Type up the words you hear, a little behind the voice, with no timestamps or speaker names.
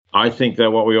I think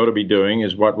that what we ought to be doing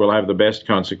is what will have the best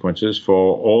consequences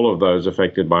for all of those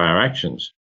affected by our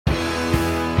actions.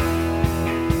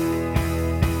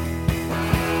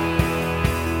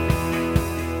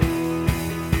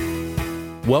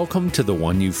 Welcome to The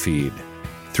One You Feed.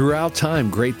 Throughout time,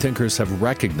 great thinkers have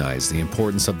recognized the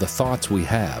importance of the thoughts we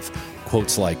have.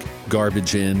 Quotes like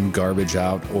garbage in, garbage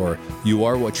out, or you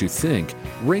are what you think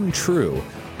ring true.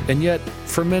 And yet,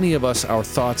 for many of us, our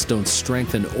thoughts don't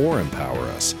strengthen or empower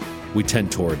us. We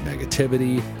tend toward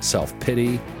negativity,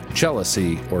 self-pity,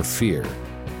 jealousy, or fear.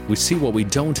 We see what we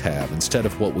don't have instead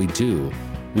of what we do.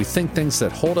 We think things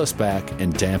that hold us back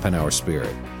and dampen our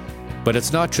spirit. But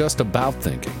it's not just about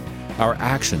thinking. Our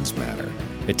actions matter.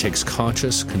 It takes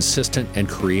conscious, consistent, and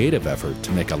creative effort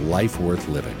to make a life worth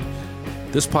living.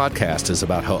 This podcast is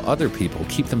about how other people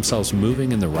keep themselves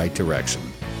moving in the right direction,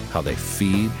 how they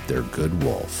feed their good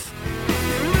wolf.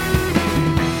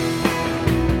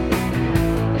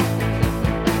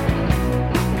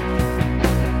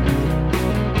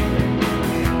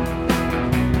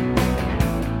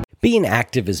 Being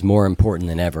active is more important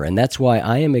than ever, and that's why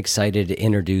I am excited to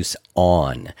introduce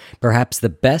On, perhaps the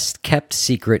best kept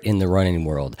secret in the running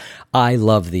world. I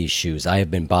love these shoes. I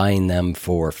have been buying them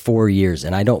for 4 years,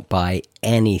 and I don't buy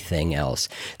anything else.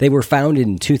 They were founded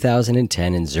in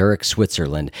 2010 in Zurich,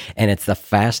 Switzerland, and it's the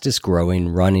fastest growing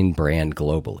running brand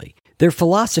globally. Their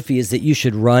philosophy is that you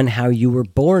should run how you were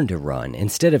born to run.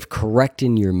 Instead of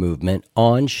correcting your movement,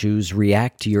 On shoes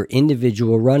react to your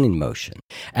individual running motion.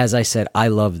 As I said, I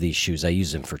love these shoes. I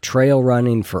use them for trail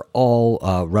running, for all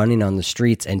running on the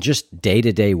streets, and just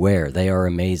day-to-day wear. They are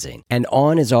amazing. And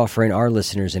On is offering our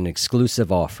listeners an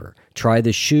exclusive offer. Try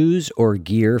the shoes or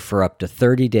gear for up to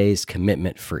 30 days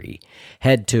commitment-free.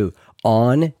 Head to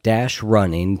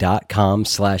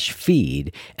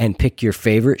on-running.com/feed and pick your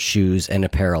favorite shoes and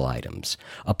apparel items.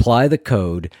 Apply the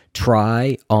code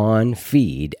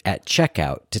TRYONFEED at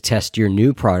checkout to test your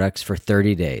new products for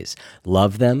 30 days.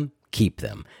 Love them, keep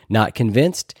them. Not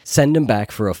convinced? Send them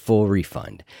back for a full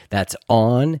refund. That's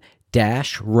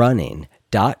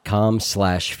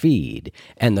on-running.com/feed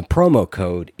and the promo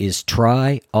code is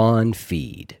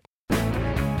TRYONFEED.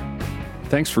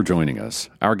 Thanks for joining us.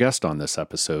 Our guest on this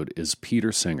episode is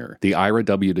Peter Singer, the Ira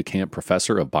W. DeCamp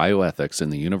Professor of Bioethics in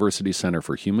the University Center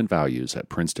for Human Values at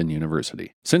Princeton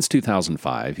University. Since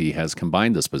 2005, he has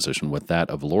combined this position with that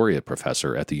of Laureate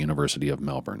Professor at the University of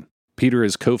Melbourne. Peter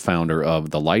is co-founder of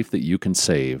The Life That You Can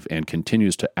Save and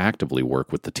continues to actively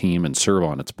work with the team and serve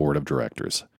on its board of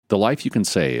directors. The Life You Can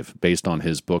Save, based on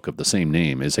his book of the same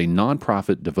name, is a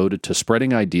nonprofit devoted to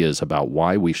spreading ideas about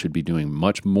why we should be doing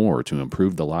much more to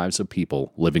improve the lives of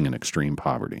people living in extreme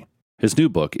poverty. His new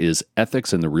book is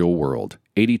Ethics in the Real World,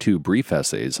 82 brief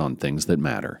essays on things that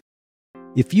matter.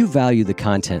 If you value the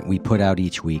content we put out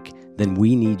each week, then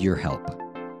we need your help.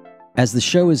 As the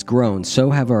show has grown, so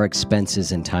have our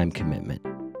expenses and time commitment.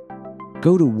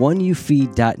 Go to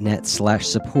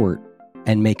oneyoufeed.net/support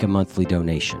and make a monthly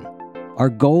donation. Our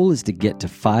goal is to get to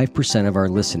 5% of our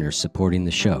listeners supporting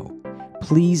the show.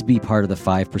 Please be part of the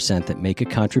 5% that make a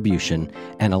contribution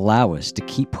and allow us to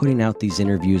keep putting out these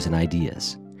interviews and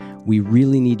ideas. We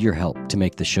really need your help to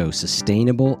make the show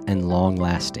sustainable and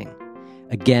long-lasting.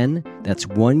 Again, that's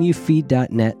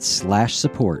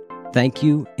oneyoufeed.net/support. Thank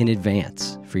you in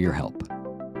advance for your help.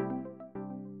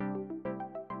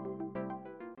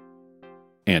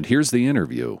 And here's the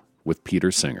interview with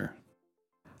Peter Singer.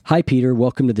 Hi, Peter.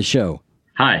 Welcome to the show.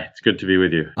 Hi, it's good to be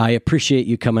with you. I appreciate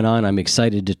you coming on. I'm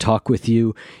excited to talk with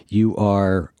you. You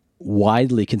are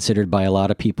widely considered by a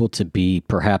lot of people to be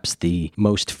perhaps the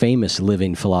most famous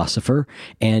living philosopher,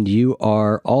 and you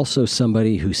are also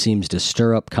somebody who seems to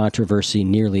stir up controversy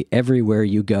nearly everywhere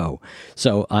you go.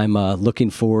 So I'm looking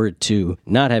forward to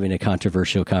not having a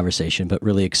controversial conversation, but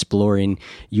really exploring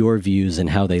your views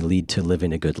and how they lead to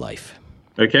living a good life.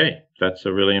 Okay, that's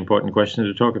a really important question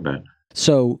to talk about.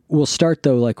 So we'll start,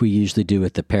 though, like we usually do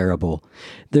with the parable.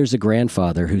 There's a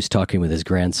grandfather who's talking with his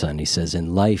grandson. He says,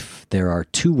 in life, there are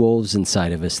two wolves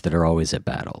inside of us that are always at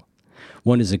battle.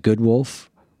 One is a good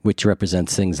wolf, which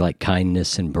represents things like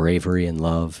kindness and bravery and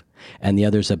love. And the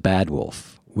other's a bad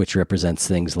wolf, which represents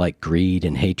things like greed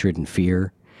and hatred and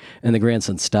fear. And the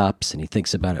grandson stops and he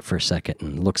thinks about it for a second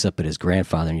and looks up at his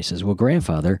grandfather and he says, well,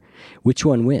 grandfather, which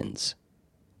one wins?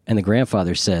 And the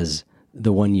grandfather says,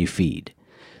 the one you feed.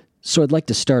 So I'd like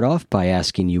to start off by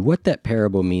asking you what that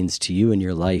parable means to you in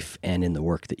your life and in the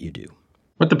work that you do.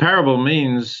 What the parable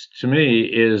means to me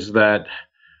is that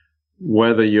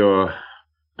whether you're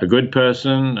a good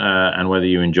person and whether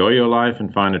you enjoy your life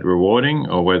and find it rewarding,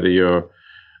 or whether you're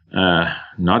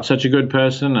not such a good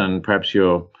person and perhaps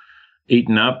you're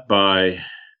eaten up by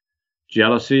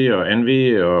jealousy or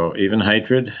envy or even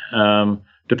hatred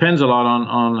depends a lot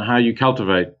on how you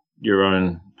cultivate your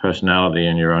own personality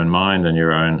and your own mind and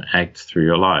your own acts through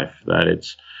your life. That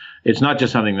it's not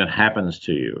just something that happens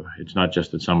to you. It's not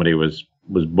just that somebody was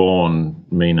born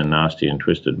mean and nasty and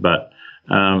twisted, but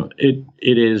it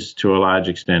is to a large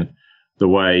extent the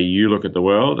way you look at the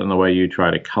world and the way you try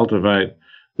to cultivate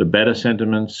the better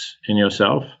sentiments in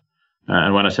yourself.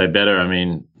 And when I say better, I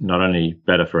mean not only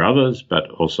better for others, but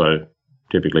also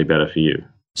typically better for you.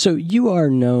 So you are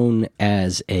known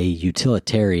as a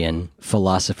utilitarian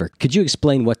philosopher. Could you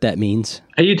explain what that means?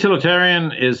 A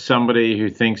utilitarian is somebody who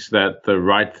thinks that the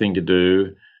right thing to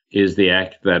do is the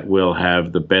act that will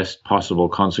have the best possible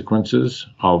consequences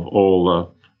of all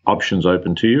the options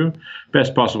open to you,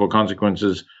 best possible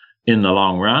consequences in the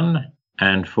long run,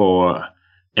 and for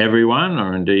everyone,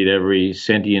 or indeed every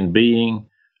sentient being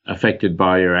affected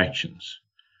by your actions.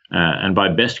 And by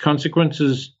best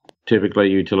consequences, typically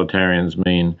utilitarians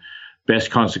mean best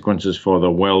consequences for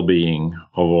the well-being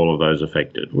of all of those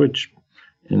affected, which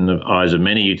in the eyes of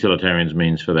many utilitarians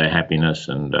means for their happiness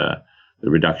and the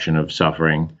reduction of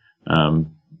suffering.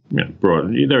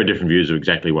 There are different views of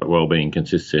exactly what well-being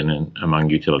consists in among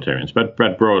utilitarians, but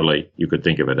broadly you could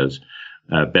think of it as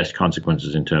best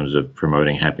consequences in terms of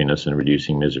promoting happiness and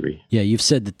reducing misery. Yeah, you've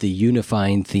said that the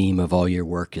unifying theme of all your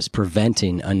work is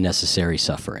preventing unnecessary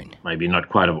suffering. Maybe not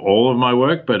quite of all of my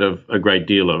work, but of a great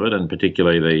deal of it, and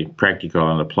particularly the practical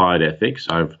and applied ethics.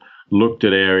 I've looked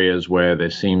at areas where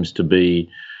there seems to be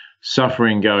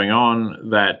suffering going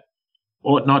on that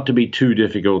ought not to be too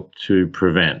difficult to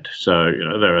prevent. So,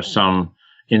 there are some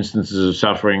instances of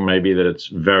suffering maybe that it's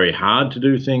very hard to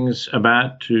do things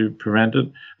about to prevent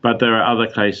it, but there are other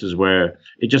cases where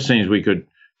it just seems we could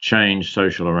change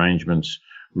social arrangements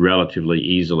relatively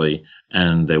easily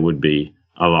and there would be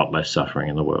a lot less suffering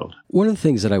in the world. One of the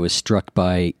things that I was struck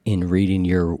by in reading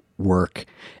your work,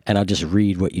 and I'll just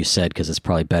read what you said because it's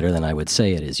probably better than I would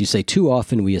say it is. You say, too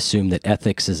often we assume that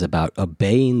ethics is about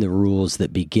obeying the rules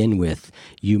that begin with,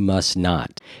 you must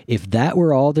not. If that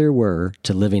were all there were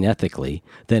to living ethically,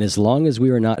 then as long as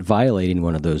we were not violating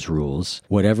one of those rules,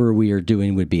 whatever we are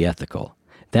doing would be ethical.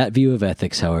 That view of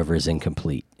ethics, however, is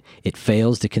incomplete. It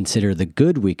fails to consider the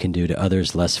good we can do to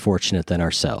others less fortunate than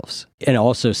ourselves. And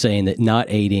also saying that not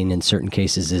aiding in certain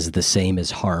cases is the same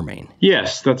as harming.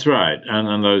 Yes, that's right.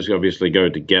 And those obviously go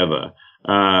together.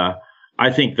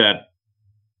 I think that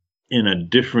in a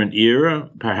different era,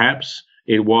 perhaps,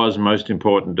 it was most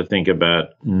important to think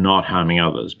about not harming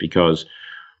others because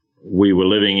we were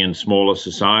living in smaller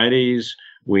societies.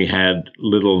 We had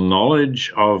little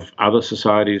knowledge of other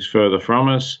societies further from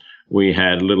us. We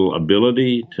had little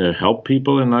ability to help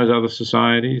people in those other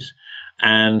societies.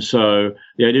 And so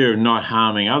the idea of not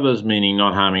harming others, meaning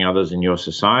not harming others in your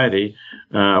society,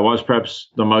 was perhaps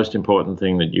the most important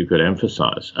thing that you could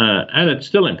emphasize. And it's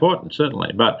still important,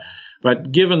 certainly.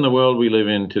 But given the world we live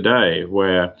in today,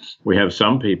 where we have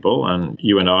some people, and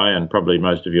you and I and probably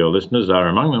most of your listeners are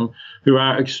among them, who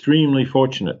are extremely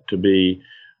fortunate to be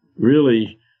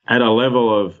really at a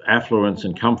level of affluence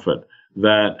and comfort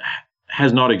that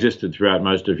has not existed throughout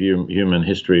most of human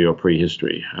history or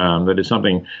prehistory. That is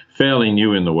something fairly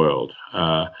new in the world.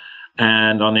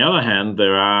 And on the other hand,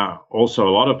 there are also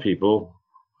a lot of people,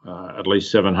 at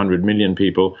least 700 million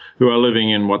people, who are living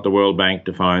in what the World Bank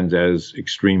defines as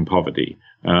extreme poverty.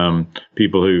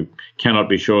 People who cannot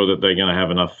be sure that they're going to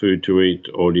have enough food to eat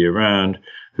all year round,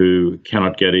 who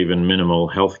cannot get even minimal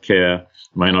health care,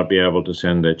 may not be able to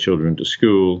send their children to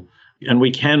school. And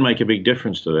we can make a big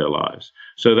difference to their lives.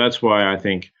 So that's why I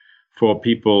think for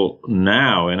people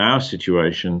now in our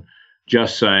situation,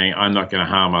 just saying, I'm not going to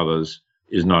harm others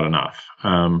is not enough.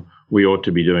 We ought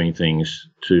to be doing things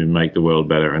to make the world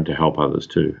better and to help others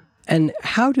too. And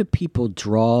how do people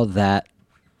draw that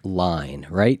line,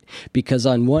 right? Because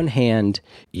on one hand,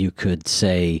 you could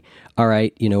say, all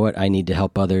right, you know what, I need to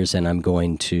help others and I'm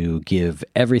going to give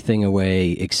everything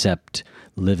away except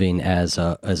living as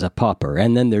a pauper.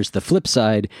 And then there's the flip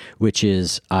side, which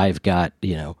is I've got,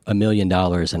 $1 million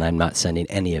and I'm not sending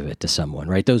any of it to someone,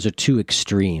 right? Those are two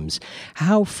extremes.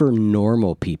 How for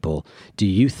normal people do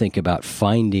you think about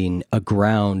finding a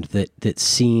ground that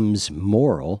seems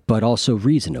moral, but also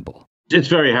reasonable? It's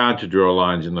very hard to draw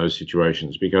lines in those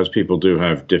situations because people do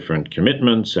have different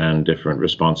commitments and different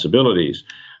responsibilities.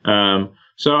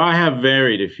 So I have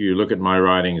varied, if you look at my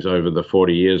writings over the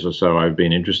 40 years or so I've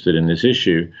been interested in this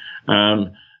issue.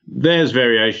 There's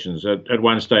variations. At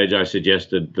one stage, I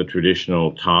suggested the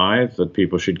traditional tithe, that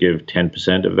people should give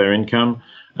 10% of their income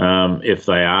if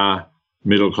they are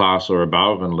middle class or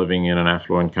above and living in an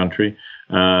affluent country.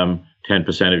 10%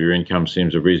 of your income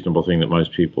seems a reasonable thing that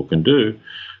most people can do.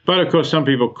 But of course, some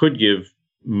people could give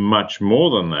much more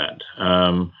than that.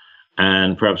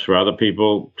 And perhaps for other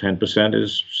people, 10%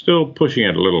 is still pushing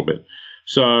it a little bit.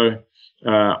 So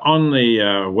on the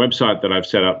website that I've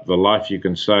set up,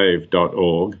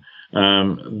 thelifeyoucansave.org,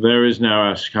 there is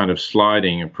now a kind of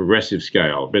sliding, a progressive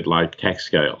scale, a bit like tax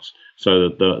scales, so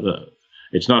that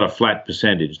it's not a flat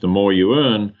percentage. The more you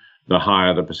earn, the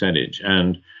higher the percentage.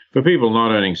 And for people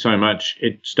not earning so much,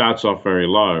 it starts off very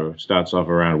low. It starts off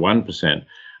around 1%.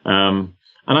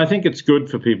 And I think it's good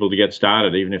for people to get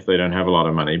started, even if they don't have a lot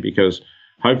of money, because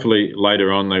hopefully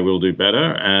later on they will do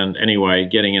better. And anyway,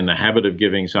 getting in the habit of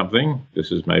giving something,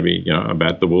 this is maybe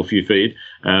about the wolf you feed,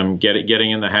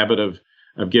 getting in the habit of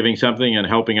giving something and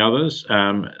helping others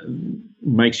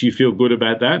makes you feel good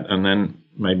about that. And then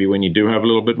maybe when you do have a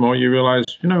little bit more, you realize,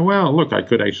 well, look, I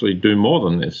could actually do more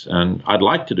than this. And I'd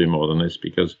like to do more than this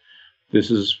because this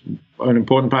is an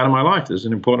important part of my life. This is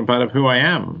an important part of who I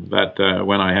am, that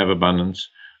when I have abundance,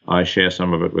 I share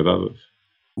some of it with others.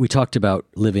 We talked about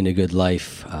living a good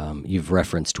life. You've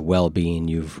referenced well-being.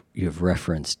 You've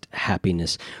referenced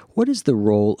happiness. What is the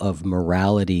role of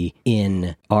morality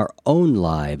in our own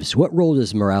lives? What role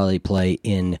does morality play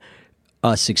in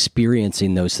us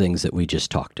experiencing those things that we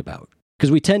just talked about?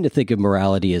 Because we tend to think of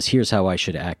morality as here's how I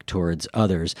should act towards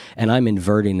others, and I'm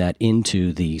inverting that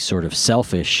into the sort of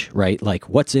selfish, right? Like,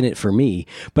 what's in it for me?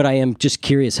 But I am just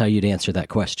curious how you'd answer that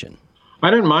question.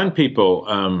 I don't mind people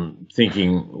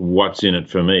thinking what's in it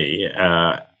for me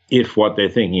if what they're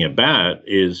thinking about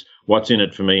is what's in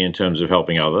it for me in terms of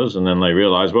helping others, and then they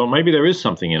realize, well, maybe there is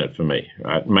something in it for me,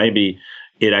 right? Maybe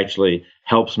it actually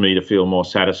helps me to feel more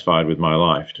satisfied with my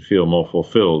life, to feel more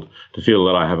fulfilled, to feel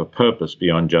that I have a purpose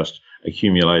beyond just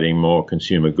accumulating more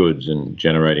consumer goods and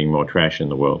generating more trash in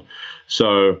the world.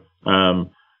 So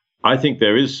I think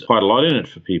there is quite a lot in it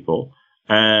for people.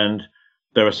 And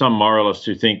there are some moralists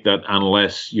who think that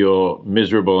unless you're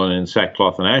miserable and in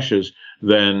sackcloth and ashes,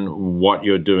 then what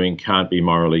you're doing can't be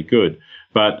morally good.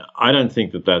 But I don't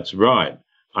think that that's right.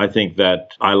 I think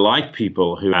that I like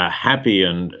people who are happy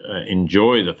and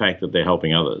enjoy the fact that they're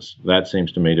helping others. That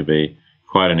seems to me to be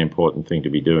quite an important thing to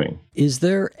be doing. Is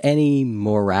there any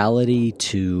morality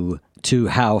to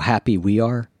how happy we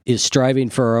are? Is striving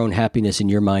for our own happiness in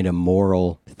your mind a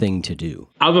moral thing to do?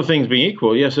 Other things being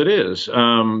equal, yes, it is.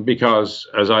 Because,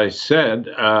 as I said,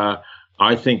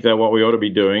 I think that what we ought to be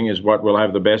doing is what will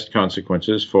have the best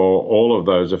consequences for all of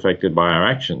those affected by our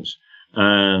actions.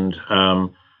 And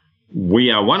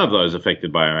we are one of those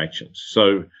affected by our actions.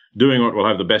 So doing what will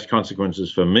have the best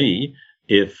consequences for me,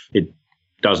 if it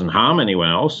doesn't harm anyone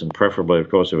else, and preferably,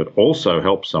 of course, if it also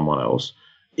helps someone else,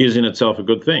 is in itself a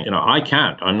good thing. I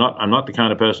can't. I'm not the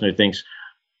kind of person who thinks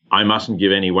I mustn't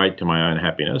give any weight to my own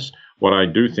happiness. What I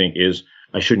do think is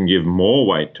I shouldn't give more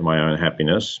weight to my own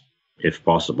happiness, if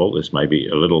possible. This may be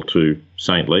a little too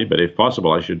saintly, but if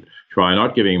possible, I should try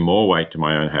not giving more weight to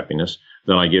my own happiness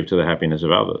than I give to the happiness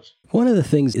of others. One of the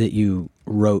things that you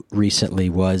wrote recently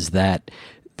was that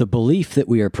the belief that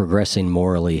we are progressing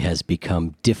morally has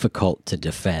become difficult to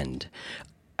defend.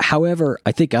 However,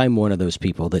 I think I'm one of those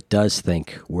people that does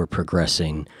think we're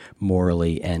progressing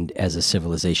morally and as a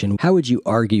civilization. How would you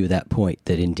argue that point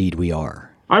that indeed we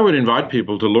are? I would invite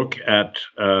people to look at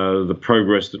the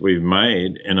progress that we've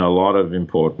made in a lot of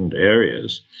important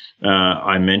areas.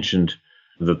 I mentioned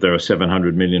that there are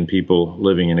 700 million people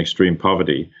living in extreme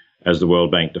poverty, as the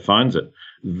World Bank defines it.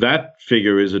 That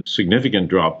figure is a significant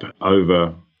drop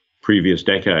over previous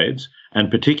decades,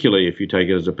 and particularly if you take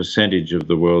it as a percentage of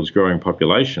the world's growing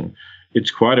population,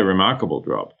 it's quite a remarkable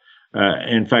drop.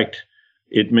 In fact,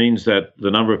 it means that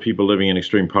the number of people living in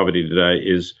extreme poverty today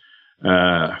is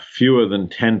fewer than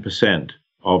 10%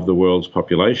 of the world's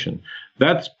population.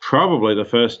 That's probably the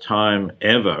first time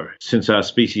ever since our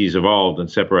species evolved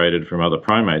and separated from other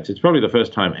primates. It's probably the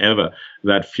first time ever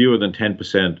that fewer than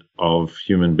 10% of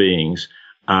human beings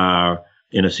are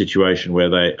in a situation where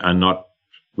they are not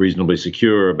reasonably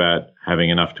secure about having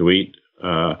enough to eat,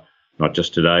 not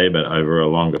just today, but over a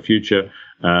longer future.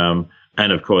 And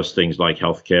of course, things like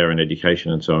healthcare and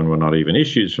education and so on were not even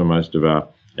issues for most of our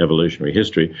evolutionary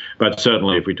history. But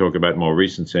certainly if we talk about more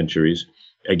recent centuries,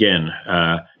 again,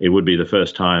 it would be the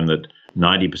first time that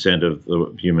 90% of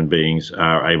the human beings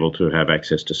are able to have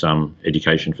access to some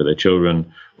education for their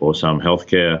children or some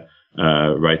healthcare.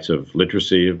 Rates of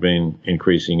literacy have been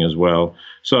increasing as well.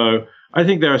 So I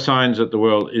think there are signs that the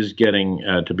world is getting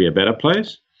to be a better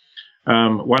place.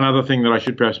 One other thing that I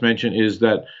should perhaps mention is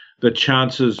that the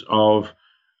chances of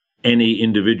any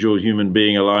individual human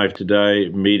being alive today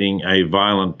meeting a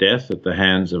violent death at the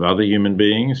hands of other human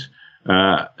beings,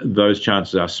 those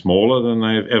chances are smaller than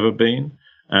they've ever been.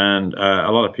 And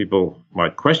a lot of people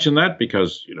might question that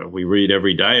because, we read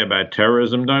every day about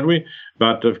terrorism, don't we?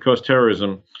 But of course,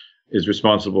 terrorism is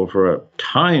responsible for a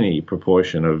tiny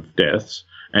proportion of deaths.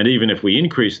 And even if we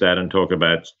increase that and talk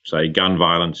about, say, gun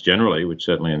violence generally, which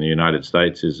certainly in the United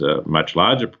States is a much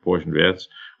larger proportion of deaths,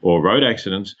 or road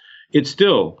accidents, it's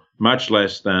still much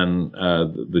less than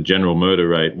the general murder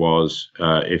rate was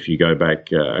if you go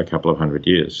back a couple of hundred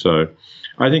years. So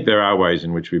I think there are ways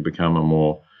in which we become a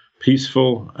more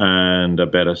peaceful and a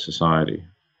better society.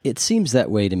 It seems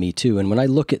that way to me, too. And when I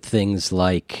look at things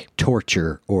like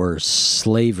torture or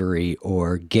slavery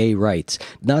or gay rights,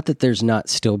 not that there's not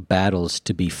still battles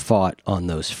to be fought on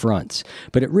those fronts,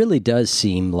 but it really does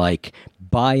seem like,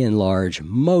 by and large,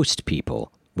 most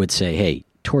people would say, hey,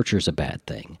 torture's a bad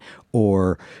thing.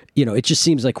 Or, it just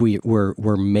seems like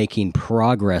we're making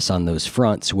progress on those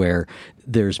fronts where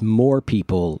there's more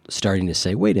people starting to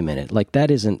say, wait a minute, like that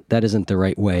isn't the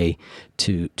right way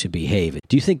to behave.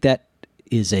 Do you think that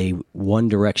is a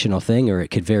one-directional thing, or it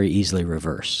could very easily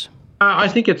reverse? I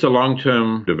think it's a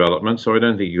long-term development, so I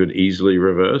don't think it could easily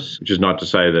reverse, which is not to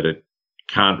say that it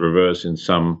can't reverse in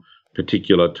some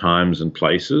particular times and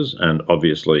places, and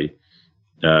obviously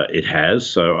it has.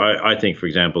 So I think, for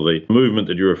example, the movement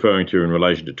that you're referring to in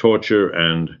relation to torture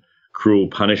and cruel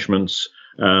punishments,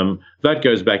 that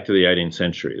goes back to the 18th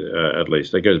century, at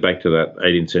least. That goes back to that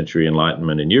 18th century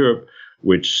Enlightenment in Europe,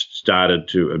 which started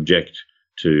to object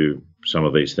to some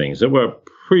of these things that were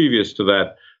previous to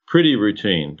that pretty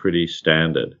routine, pretty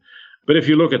standard. But if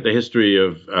you look at the history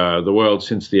of the world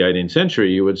since the 18th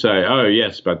century, you would say, oh,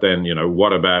 yes, but then,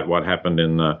 what about what happened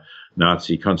in the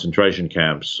Nazi concentration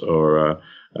camps or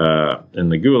in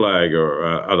the Gulag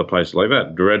or other places like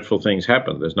that? Dreadful things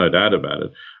happened. There's no doubt about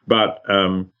it. But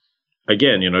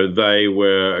again, they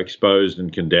were exposed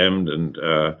and condemned, and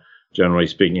generally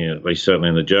speaking, at least certainly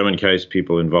in the German case,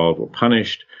 people involved were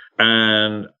punished.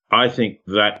 And I think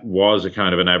that was a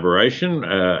kind of an aberration,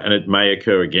 and it may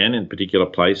occur again in particular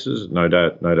places. No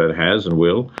doubt it has and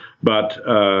will. But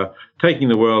taking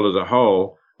the world as a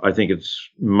whole, I think it's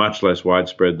much less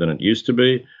widespread than it used to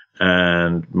be,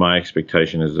 and my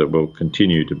expectation is that it will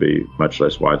continue to be much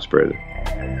less widespread.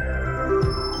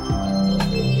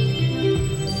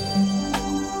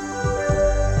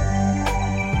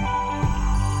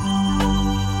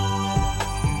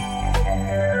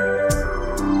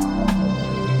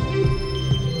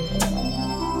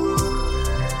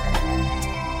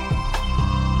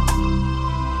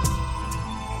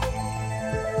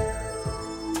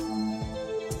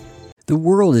 The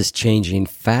world is changing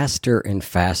faster and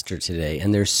faster today,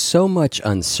 and there's so much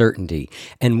uncertainty.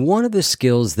 And one of the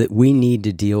skills that we need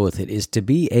to deal with it is to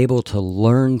be able to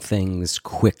learn things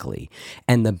quickly.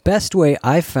 And the best way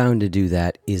I've found to do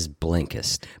that is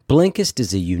Blinkist. Blinkist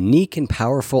is a unique and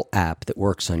powerful app that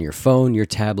works on your phone, your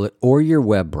tablet, or your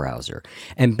web browser.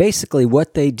 And basically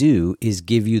what they do is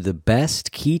give you the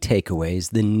best key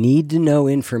takeaways, the need-to-know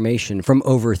information from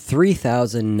over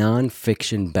 3,000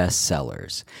 nonfiction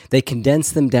bestsellers. They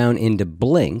condense them down into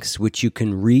blinks, which you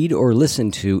can read or listen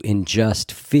to in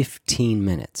just 15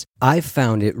 minutes. I've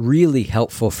found it really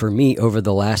helpful for me over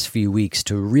the last few weeks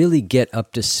to really get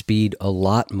up to speed a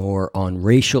lot more on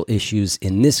racial issues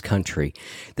in this country.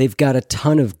 They've got a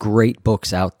ton of great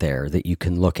books out there that you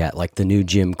can look at, like The New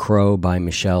Jim Crow by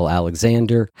Michelle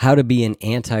Alexander, How to Be an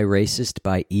Anti-Racist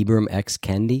by Ibram X.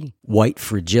 Kendi, White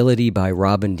Fragility by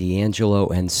Robin DiAngelo,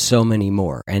 and so many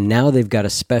more. And now they've got a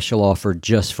special offer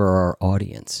just for our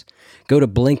audience. Go to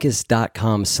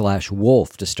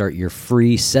Blinkist.com/wolf to start your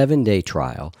free 7-day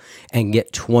trial and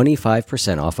get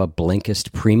 25% off a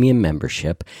Blinkist premium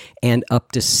membership and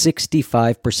up to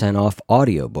 65% off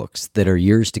audiobooks that are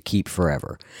yours to keep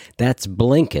forever. That's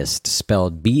Blinkist,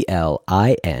 spelled Blinkist,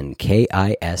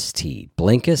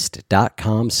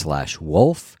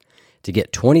 Blinkist.com/wolf to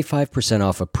get 25%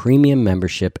 off a premium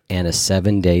membership and a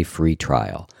 7-day free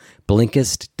trial.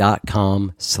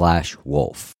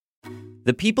 Blinkist.com/wolf.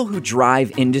 The people who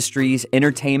drive industries,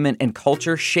 entertainment, and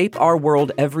culture shape our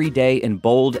world every day in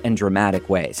bold and dramatic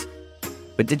ways.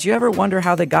 But did you ever wonder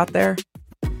how they got there?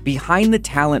 Behind the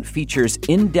Talent features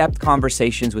in-depth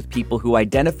conversations with people who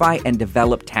identify and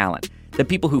develop talent, the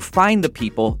people who find the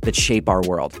people that shape our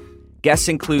world. Guests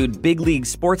include big league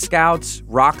sports scouts,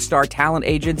 rock star talent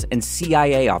agents, and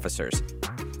CIA officers.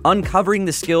 Uncovering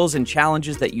the skills and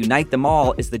challenges that unite them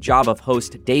all is the job of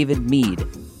host David Mead.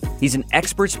 He's an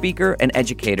expert speaker and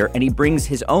educator, and he brings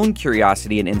his own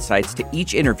curiosity and insights to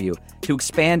each interview to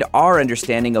expand our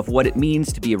understanding of what it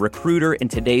means to be a recruiter in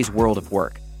today's world of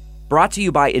work. Brought to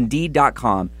you by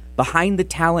Indeed.com, Behind the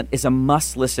Talent is a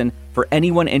must-listen for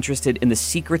anyone interested in the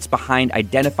secrets behind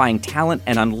identifying talent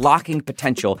and unlocking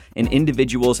potential in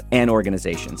individuals and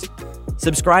organizations.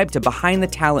 Subscribe to Behind the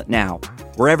Talent now,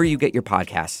 wherever you get your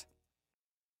podcasts.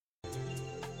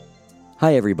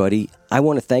 Hi, everybody. I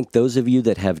want to thank those of you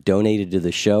that have donated to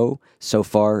the show. So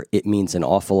far, it means an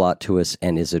awful lot to us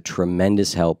and is a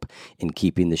tremendous help in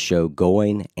keeping the show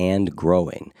going and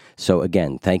growing. So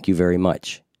again, thank you very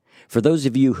much. For those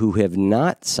of you who have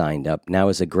not signed up, now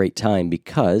is a great time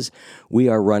because we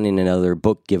are running another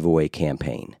book giveaway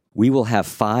campaign. We will have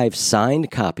 5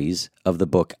 signed copies of the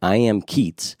book I Am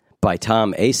Keats by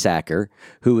Tom Asacker,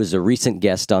 who is a recent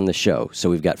guest on the show. So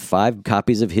we've got 5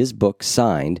 copies of his book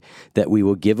signed that we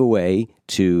will give away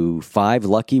to 5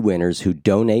 lucky winners who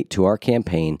donate to our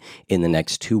campaign in the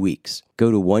next 2 weeks. Go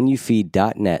to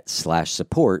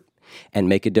oneyoufeed.net/support and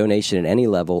make a donation at any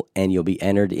level, and you'll be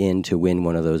entered in to win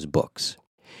one of those books.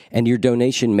 And your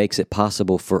donation makes it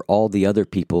possible for all the other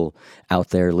people out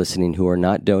there listening who are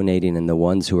not donating and the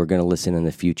ones who are going to listen in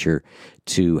the future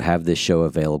to have this show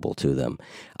available to them.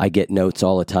 I get notes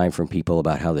all the time from people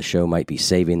about how the show might be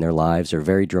saving their lives or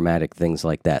very dramatic things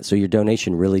like that. So your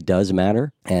donation really does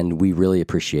matter, and we really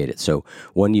appreciate it. So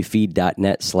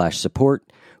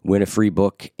oneyoufeed.net/support, win a free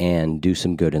book, and do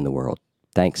some good in the world.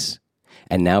 Thanks.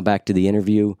 And now back to the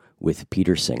interview with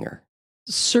Peter Singer.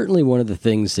 Certainly one of the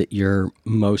things that you're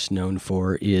most known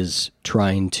for is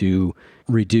trying to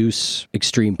reduce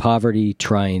extreme poverty,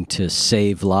 trying to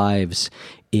save lives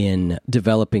in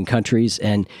developing countries.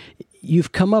 And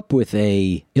you've come up with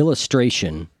a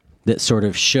illustration that sort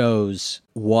of shows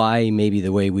why maybe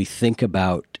the way we think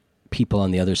about people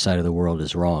on the other side of the world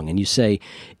is wrong. And you say,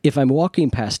 if I'm walking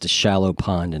past a shallow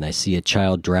pond and I see a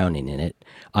child drowning in it,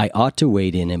 I ought to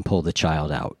wade in and pull the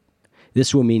child out.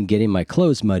 This will mean getting my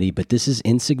clothes muddy, but this is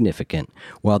insignificant,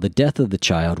 while the death of the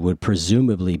child would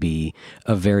presumably be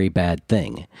a very bad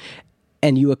thing.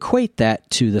 And you equate that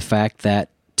to the fact that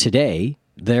today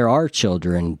there are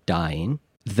children dying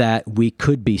that we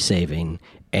could be saving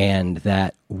and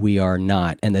that we are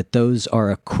not, and that those are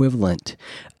equivalent.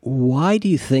 Why do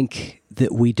you think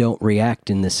that we don't react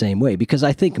in the same way? Because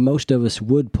I think most of us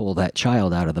would pull that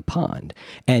child out of the pond,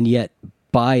 and yet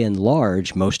by and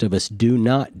large, most of us do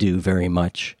not do very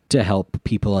much to help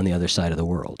people on the other side of the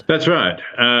world. That's right.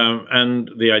 And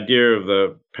the idea of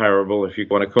the parable, if you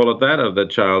want to call it that, of the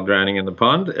child drowning in the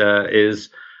pond, is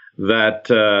that,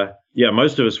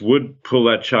 most of us would pull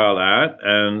that child out,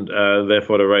 and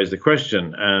therefore to raise the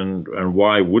question, and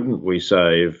why wouldn't we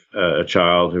save a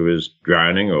child who is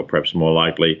drowning, or perhaps more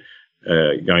likely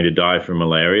going to die from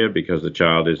malaria because the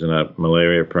child is in a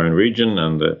malaria-prone region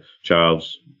and the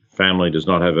child's family does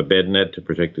not have a bed net to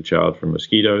protect the child from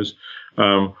mosquitoes?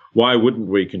 Why wouldn't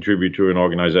we contribute to an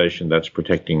organization that's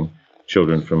protecting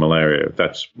children from malaria?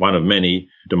 That's one of many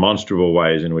demonstrable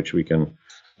ways in which we can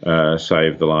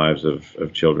save the lives of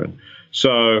children.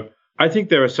 So I think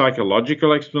there are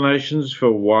psychological explanations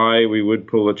for why we would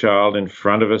pull the child in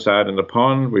front of us out in the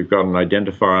pond. We've got an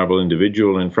identifiable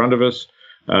individual in front of us.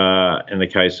 In the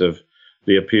case of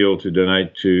the appeal to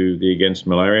donate to the Against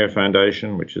Malaria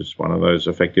Foundation, which is one of those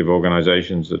effective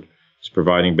organizations that is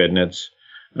providing bed nets.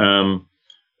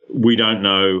 We don't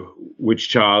know which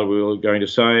child we're going to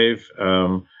save.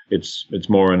 It's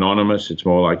more anonymous. It's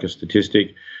more like a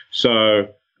statistic. So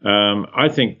I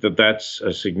think that that's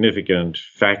a significant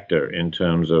factor in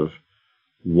terms of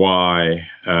why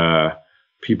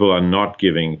people are not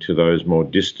giving to those more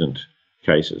distant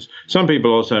cases. Some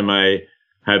people also may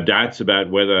have doubts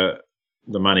about whether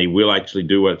the money will actually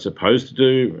do what it's supposed to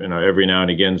do. You know, every now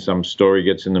and again, some story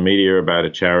gets in the media about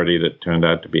a charity that turned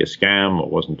out to be a scam or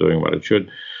wasn't doing what it should.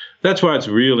 That's why it's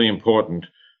really important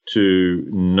to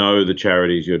know the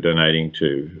charities you're donating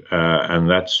to. And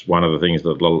that's one of the things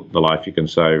that the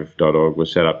LifeYouCanSave.org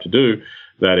was set up to do.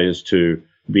 That is to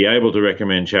be able to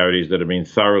recommend charities that have been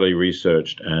thoroughly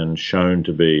researched and shown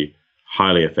to be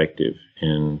highly effective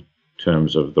in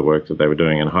terms of the work that they were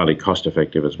doing, and highly cost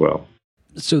effective as well.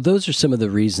 So those are some of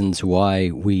the reasons why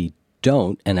we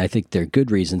don't, and I think they're good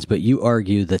reasons, but you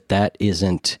argue that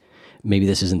isn't, maybe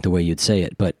this isn't the way you'd say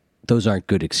it, but those aren't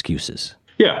good excuses.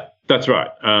 Yeah, that's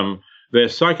right. They're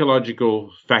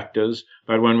psychological factors,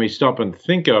 but when we stop and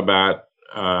think about,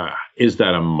 is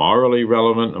that a morally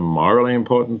relevant, a morally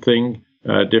important thing,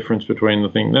 difference between the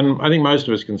thing, then I think most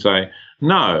of us can say,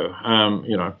 no,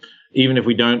 even if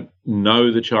we don't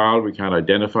know the child, we can't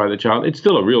identify the child, it's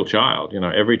still a real child.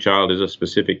 Every child is a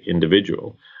specific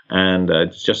individual, and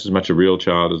it's just as much a real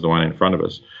child as the one in front of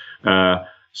us.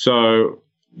 So,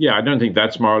 I don't think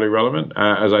that's morally relevant.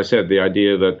 As I said, the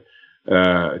idea that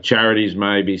charities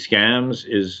may be scams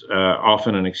is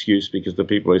often an excuse, because the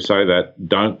people who say that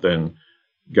don't then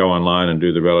go online and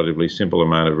do the relatively simple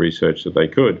amount of research that they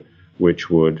could, which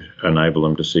would enable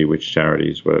them to see which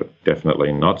charities were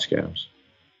definitely not scams.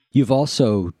 You've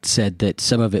also said that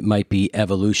some of it might be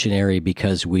evolutionary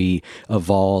because we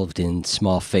evolved in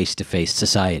small face-to-face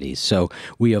societies. So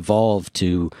we evolved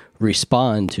to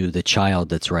respond to the child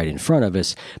that's right in front of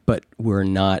us, but we're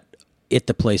not at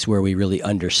the place where we really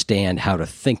understand how to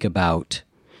think about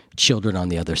children on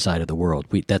the other side of the world.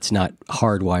 That's not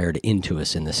hardwired into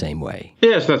us in the same way.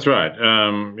 Yes, that's right.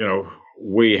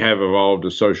 We have evolved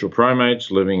as social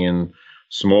primates living in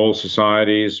small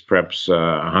societies, perhaps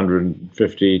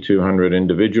 150, 200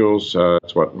 individuals.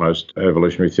 That's what most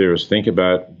evolutionary theorists think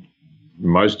about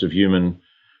most of human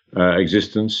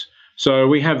existence. So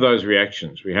we have those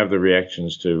reactions. We have the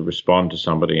reactions to respond to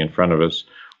somebody in front of us.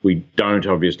 We don't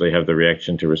obviously have the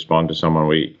reaction to respond to someone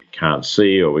we can't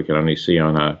see, or we can only see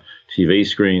on our TV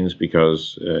screens,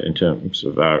 because in terms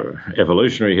of our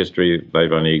evolutionary history,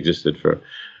 they've only existed for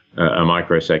a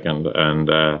microsecond,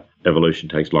 and evolution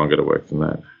takes longer to work than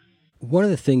that. One of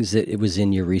the things that it was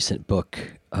in your recent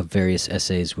book of various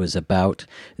essays was about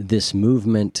this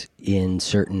movement in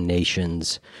certain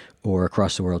nations or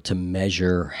across the world to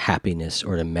measure happiness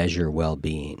or to measure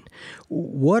well-being.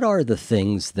 What are the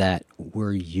things that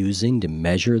we're using to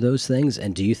measure those things,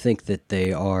 and do you think that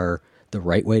they are the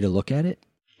right way to look at it?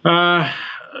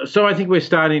 So I think we're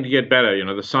starting to get better.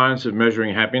 The science of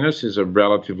measuring happiness is a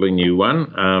relatively new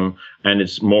one, and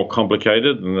it's more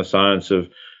complicated than the science of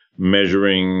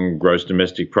measuring gross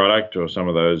domestic product or some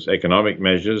of those economic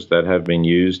measures that have been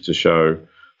used to show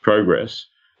progress.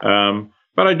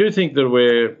 But I do think that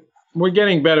we're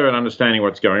getting better at understanding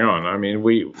what's going on. I mean,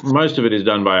 most of it is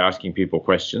done by asking people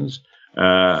questions,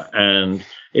 and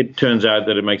it turns out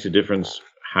that it makes a difference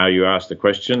how you ask the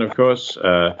question, of course.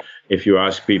 If you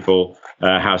ask people,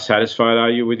 how satisfied are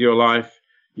you with your life,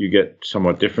 you get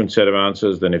somewhat different set of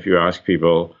answers than if you ask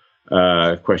people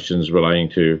questions relating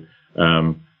to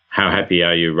how happy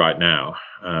are you right now,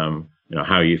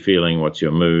 how are you feeling, what's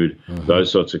your mood,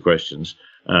 those sorts of questions.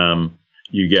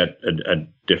 You get a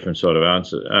different sort of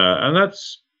answer. And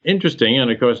that's interesting,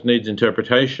 and of course needs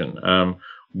interpretation.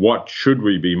 What should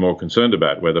we be more concerned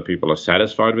about, whether people are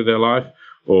satisfied with their life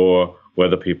or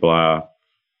whether people are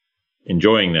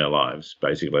enjoying their lives,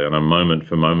 basically, on a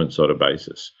moment-for-moment sort of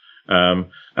basis. And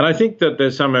I think that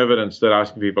there's some evidence that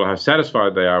asking people how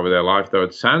satisfied they are with their life, though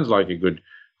it sounds like a good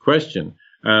question,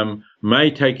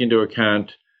 may take into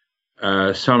account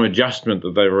some adjustment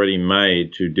that they've already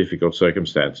made to difficult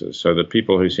circumstances, so that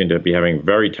people who seem to be having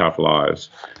very tough lives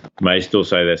may still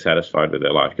say they're satisfied with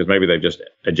their life, because maybe they've just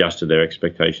adjusted their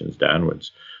expectations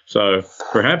downwards. So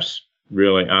perhaps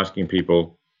really asking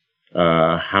people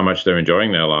how much they're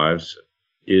enjoying their lives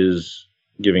is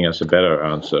giving us a better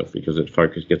answer, because it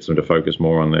gets them to focus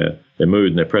more on their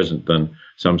mood and their present than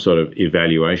some sort of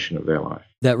evaluation of their life.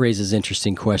 That raises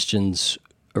interesting questions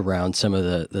around some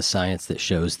of the science that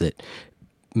shows that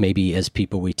maybe as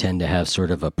people we tend to have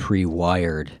sort of a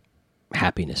pre-wired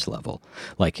happiness level,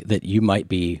 like that you might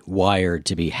be wired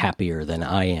to be happier than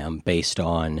I am based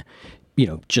on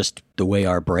just the way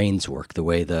our brains work, the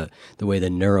way the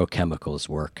neurochemicals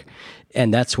work.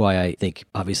 And that's why I think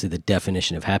obviously the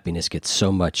definition of happiness gets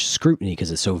so much scrutiny,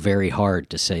 because it's so very hard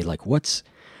to say, like, what's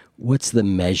the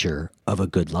measure of a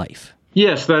good life?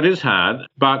 Yes, that is hard.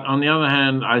 But on the other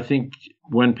hand, I think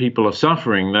when people are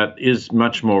suffering, that is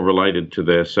much more related to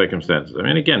their circumstances. I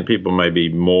mean, again, people may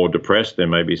be more depressed. There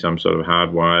may be some sort of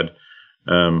hardwired,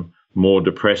 more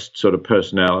depressed sort of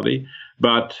personality.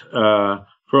 But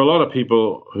for a lot of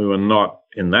people who are not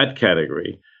in that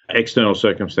category, external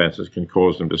circumstances can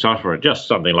cause them to suffer. Just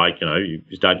something like, you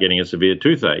start getting a severe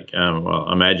toothache. Well,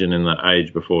 imagine in the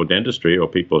age before dentistry, or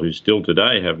people who still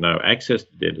today have no access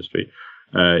to dentistry,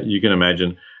 you can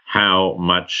imagine how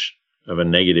much of a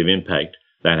negative impact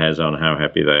that has on how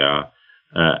happy they are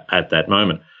at that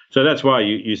moment. So that's why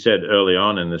you said early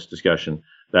on in this discussion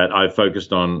that I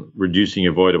focused on reducing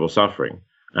avoidable suffering.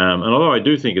 And although I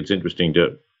do think it's interesting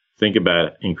to think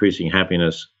about increasing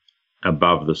happiness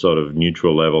above the sort of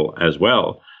neutral level as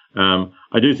well,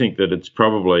 I do think that it's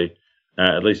probably,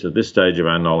 at least at this stage of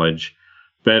our knowledge,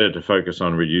 better to focus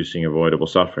on reducing avoidable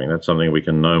suffering. That's something we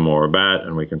can know more about,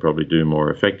 and we can probably do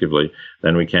more effectively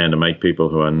than we can to make people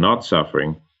who are not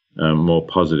suffering more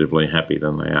positively happy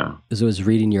than they are. As I was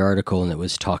reading your article and it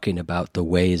was talking about the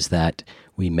ways that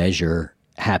we measure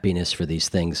happiness for these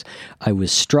things, I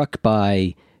was struck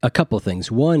by A couple of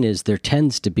things. One is there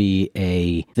tends to be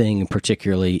a thing,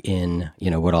 particularly in,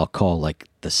 what I'll call like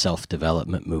the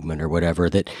self-development movement or whatever,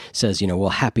 that says, well,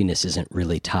 happiness isn't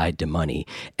really tied to money.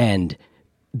 And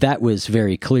that was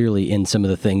very clearly in some of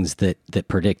the things that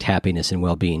predict happiness and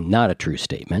well-being, not a true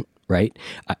statement, right?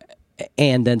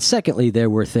 And then secondly, there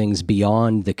were things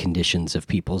beyond the conditions of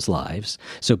people's lives.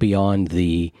 So beyond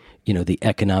the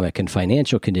economic and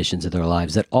financial conditions of their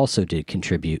lives that also did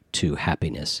contribute to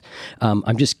happiness.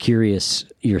 I'm just curious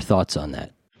your thoughts on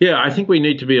that. Yeah, I think we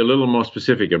need to be a little more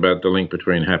specific about the link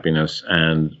between happiness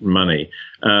and money.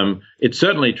 It's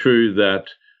certainly true that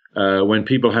when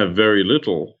people have very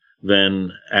little,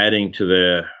 then adding to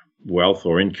their wealth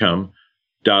or income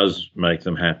does make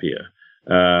them happier.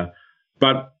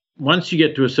 But once you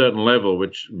get to a certain level,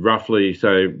 which roughly,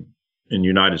 say, in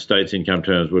United States income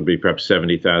terms would be perhaps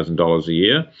 $70,000 a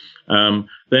year,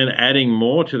 then adding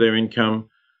more to their income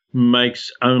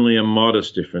makes only a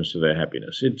modest difference to their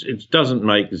happiness. It doesn't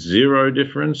make zero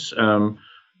difference,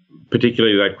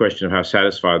 particularly that question of how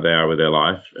satisfied they are with their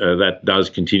life. That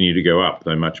does continue to go up,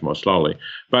 though much more slowly.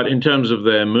 But in terms of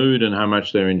their mood and how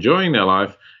much they're enjoying their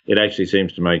life, it actually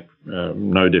seems to make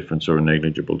no difference or a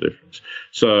negligible difference.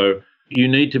 So you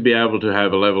need to be able to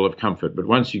have a level of comfort. But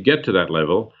once you get to that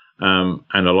level,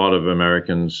 and a lot of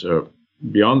Americans are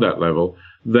beyond that level,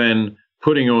 then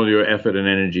putting all your effort and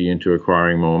energy into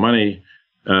acquiring more money,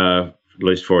 at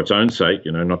least for its own sake,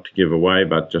 not to give away,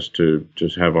 but just to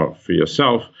have for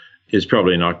yourself, is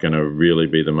probably not going to really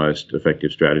be the most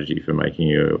effective strategy for making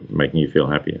you feel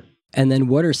happier. And then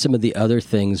what are some of the other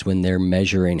things when they're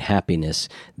measuring happiness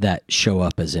that show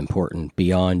up as important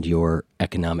beyond your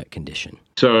economic condition?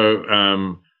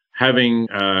 So having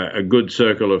a good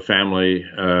circle of family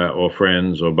or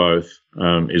friends or both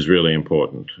is really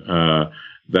important.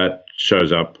 That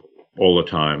shows up all the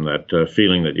time, that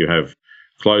feeling that you have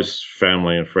close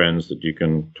family and friends that you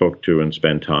can talk to and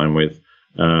spend time with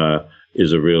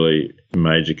is a really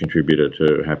major contributor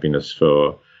to happiness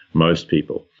for most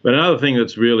people. But another thing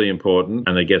that's really important,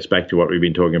 and it gets back to what we've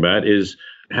been talking about, is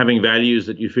having values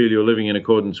that you feel you're living in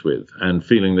accordance with and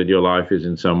feeling that your life is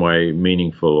in some way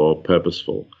meaningful or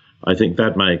purposeful. I think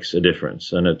that makes a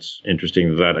difference. And it's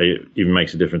interesting that even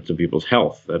makes a difference to people's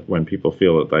health, that when people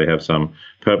feel that they have some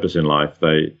purpose in life,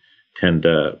 they tend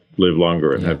to live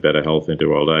longer and have better health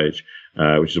into old age,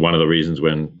 which is one of the reasons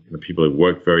when people who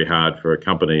work very hard for a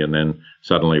company and then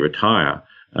suddenly retire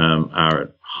are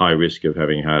at high risk of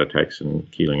having heart attacks and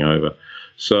keeling over.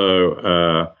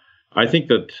 So I think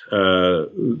that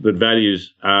that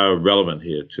values are relevant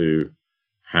here to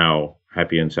how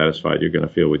happy and satisfied you're going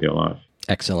to feel with your life.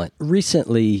 Excellent.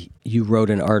 Recently, you wrote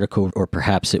an article, or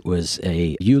perhaps it was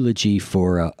a eulogy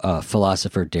for a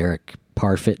philosopher, Derek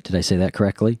Parfit. Did I say that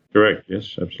correctly? Correct.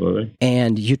 Yes, absolutely.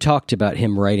 And you talked about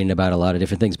him writing about a lot of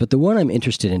different things, but the one I'm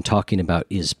interested in talking about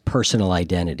is personal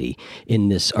identity. In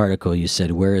this article, you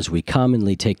said, whereas we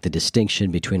commonly take the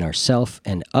distinction between ourself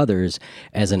and others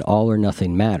as an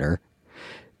all-or-nothing matter,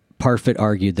 Parfit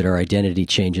argued that our identity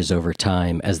changes over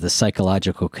time as the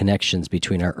psychological connections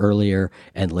between our earlier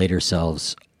and later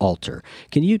selves alter.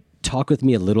 Can you talk with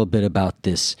me a little bit about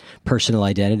this personal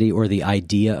identity or the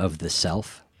idea of the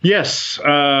self? Yes,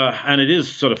 and it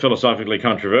is sort of philosophically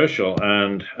controversial,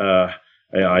 and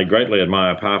I greatly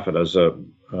admire Parfit as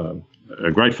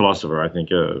a great philosopher. I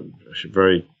think a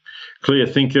very clear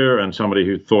thinker and somebody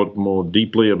who thought more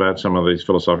deeply about some of these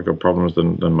philosophical problems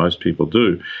than most people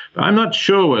do. But I'm not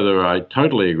sure whether I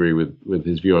totally agree with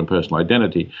his view on personal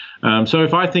identity. So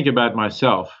if I think about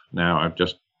myself now, I've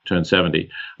just turned 70,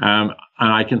 and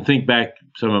I can think back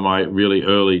some of my really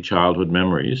early childhood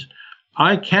memories,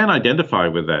 I can identify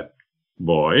with that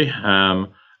boy, and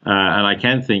I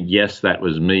can think, yes, that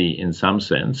was me in some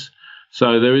sense.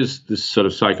 So there is this sort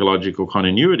of psychological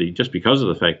continuity just because of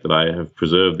the fact that I have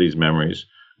preserved these memories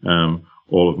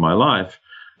all of my life.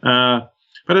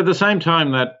 But at the same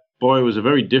time, that boy was a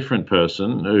very different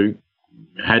person who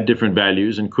had different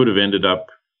values and could have ended up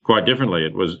quite differently.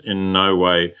 It was in no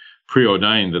way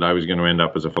preordained that I was going to end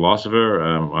up as a philosopher.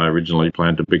 I originally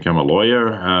planned to become a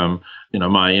lawyer.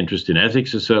 My interest in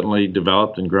ethics has certainly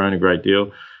developed and grown a great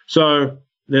deal. So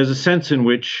there's a sense in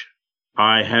which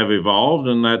I have evolved,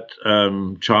 and that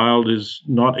child is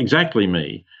not exactly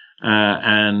me.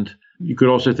 And you could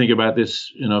also think about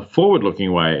this in a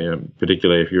forward-looking way,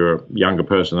 particularly if you're a younger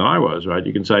person than I was, right?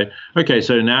 You can say, okay,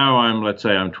 so now let's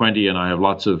say I'm 20 and I have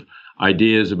lots of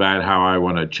ideas about how I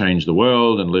want to change the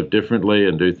world and live differently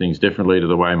and do things differently to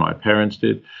the way my parents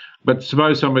did. But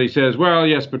suppose somebody says, well,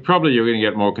 yes, but probably you're going to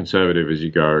get more conservative as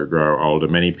you grow older.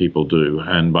 Many people do.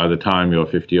 And by the time you're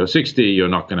 50 or 60, you're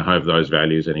not going to have those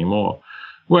values anymore.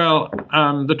 Well,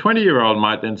 the 20-year-old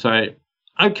might then say,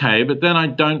 okay, but then I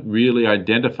don't really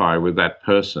identify with that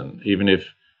person, even if,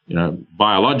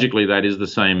 biologically that is the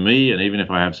same me, and even if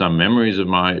I have some memories of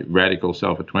my radical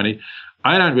self at 20,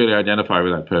 I don't really identify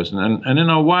with that person. And in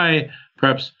a way,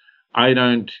 perhaps I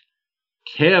don't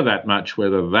care that much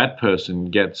whether that person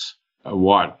gets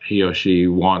what he or she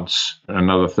wants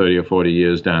another 30 or 40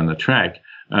 years down the track.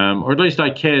 Or at least I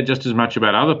care just as much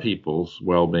about other people's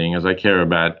well-being as I care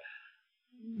about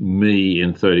me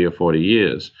in 30 or 40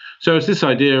 years. So it's this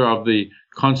idea of the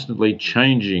constantly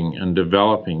changing and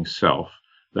developing self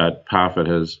that Parfit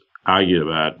has argued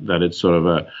about, that it's sort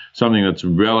of something that's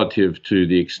relative to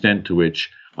the extent to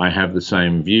which I have the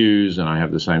same views and I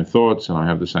have the same thoughts and I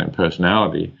have the same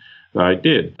personality that I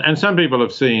did. And some people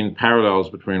have seen parallels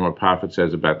between what Parfit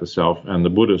says about the self and the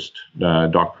Buddhist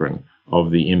doctrine of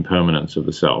the impermanence of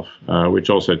the self, which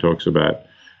also talks about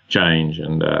change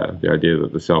and the idea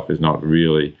that the self is not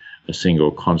really a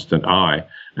single constant I.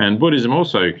 And Buddhism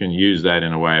also can use that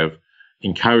in a way of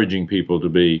encouraging people to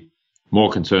be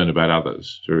more concerned about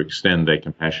others, to extend their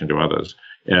compassion to others,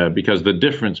 because the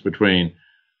difference between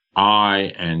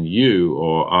I and you,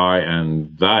 or I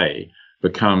and they,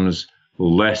 becomes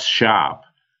less sharp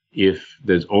if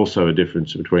there's also a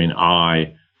difference between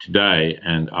I today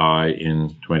and I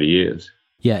in 20 years.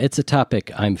 Yeah, it's a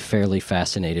topic I'm fairly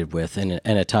fascinated with, and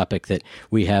a topic that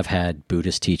we have had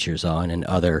Buddhist teachers on and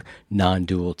other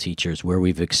non-dual teachers where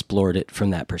we've explored it from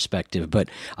that perspective. But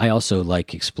I also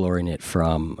like exploring it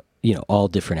from, all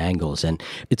different angles. And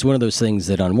it's one of those things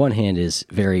that on one hand is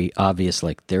very obvious,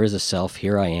 like there is a self,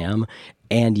 here I am,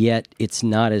 and yet it's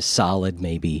not as solid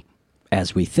maybe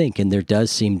as we think. And there does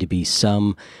seem to be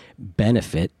some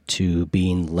benefit to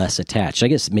being less attached. I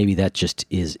guess maybe that just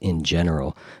is in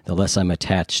general. The less I'm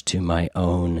attached to my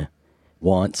own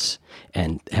wants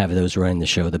and have those running the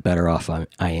show, the better off I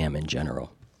am in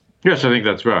general. Yes, I think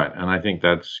that's right. And I think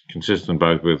that's consistent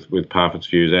both with Parfit's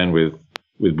views and with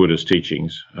Buddhist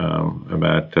teachings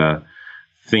about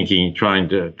trying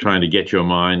to get your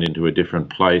mind into a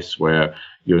different place where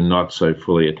you're not so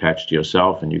fully attached to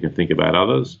yourself and you can think about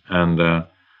others. And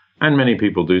many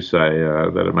people do say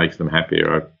that it makes them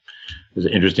happier. There's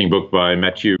an interesting book by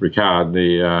Mathieu Ricard,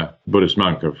 the Buddhist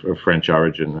monk of French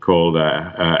origin, called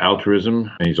Altruism.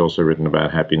 And he's also written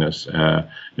about happiness,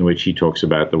 in which he talks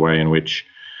about the way in which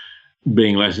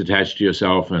being less attached to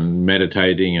yourself and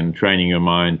meditating and training your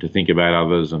mind to think about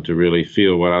others and to really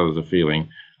feel what others are feeling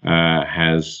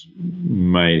has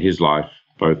made his life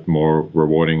both more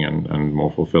rewarding and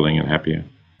more fulfilling and happier.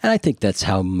 And I think that's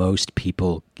how most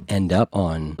people end up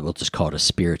on, we'll just call it a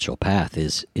spiritual path,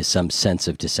 is some sense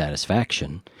of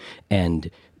dissatisfaction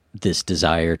and this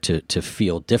desire to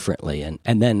feel differently. And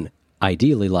then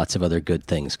ideally lots of other good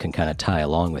things can kind of tie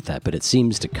along with that. But it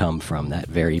seems to come from that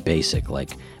very basic, like,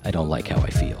 I don't like how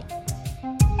I feel.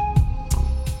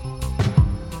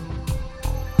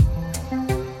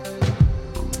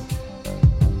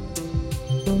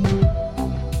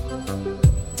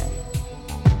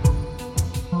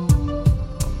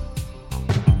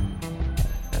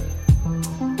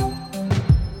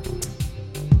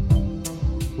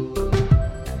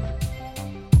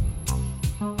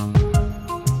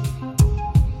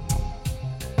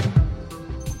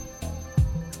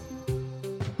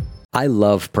 I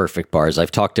love Perfect Bars. I've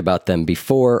talked about them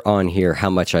before on here, how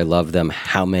much I love them,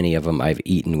 how many of them I've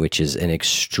eaten, which is an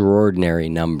extraordinary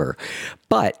number.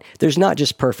 But there's not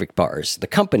just Perfect Bars. The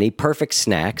company, Perfect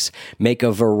Snacks, make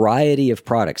a variety of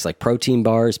products like protein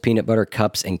bars, peanut butter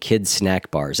cups, and kids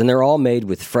snack bars. And they're all made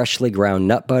with freshly ground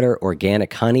nut butter,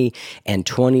 organic honey, and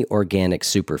 20 organic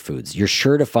superfoods. You're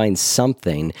sure to find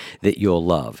something that you'll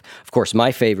love. Of course,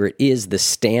 my favorite is the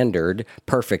standard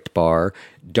Perfect Bar,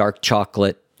 dark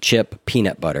chocolate chip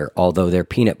peanut butter, although their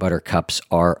peanut butter cups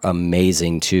are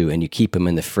amazing too, and you keep them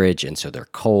in the fridge, and so they're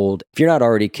cold. If you're not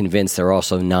already convinced, they're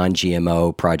also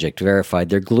non-GMO, Project Verified.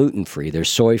 They're gluten-free, they're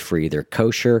soy-free, they're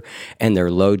kosher, and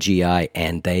they're low GI,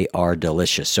 and they are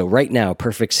delicious. So right now,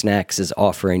 Perfect Snacks is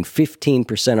offering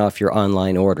 15% off your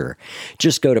online order.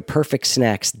 Just go to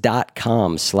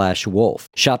perfectsnacks.com/wolf.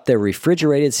 Shop their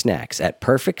refrigerated snacks at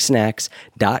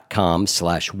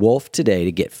perfectsnacks.com/wolf today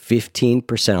to get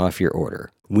 15% off your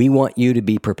order. We want you to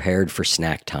be prepared for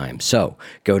snack time. So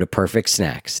go to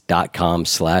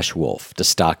perfectsnacks.com/wolf to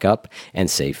stock up and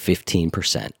save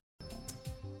 15%.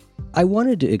 I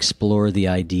wanted to explore the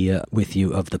idea with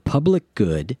you of the public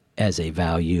good as a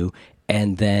value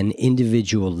and then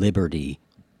individual liberty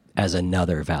as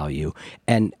another value,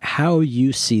 and how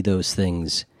you see those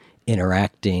things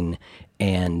interacting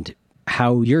and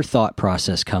how your thought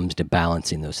process comes to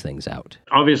balancing those things out.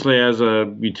 Obviously, as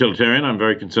a utilitarian, I'm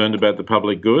very concerned about the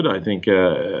public good. I think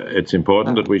it's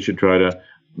important that we should try to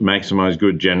maximize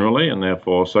good generally, and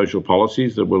therefore social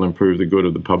policies that will improve the good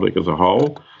of the public as a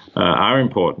whole are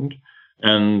important.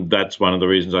 And that's one of the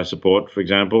reasons I support, for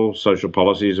example, social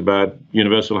policies about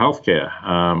universal health care.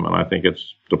 And I think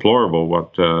it's deplorable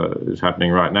what is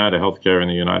happening right now to healthcare in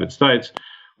the United States,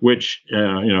 which,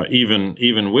 even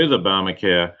with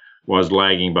Obamacare, was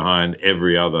lagging behind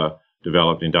every other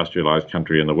developed industrialized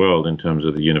country in the world in terms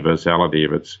of the universality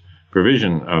of its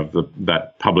provision of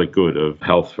that public good of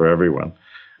health for everyone.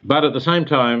 But at the same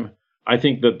time, I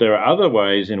think that there are other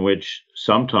ways in which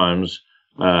sometimes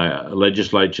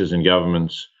legislatures and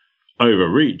governments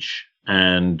overreach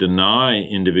and deny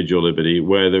individual liberty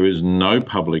where there is no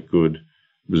public good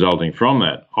resulting from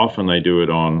that. Often they do it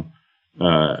on,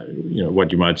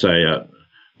 what you might say,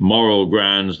 moral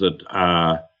grounds that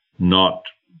are not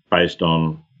based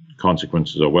on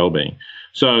consequences or well-being.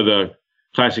 So the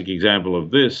classic example of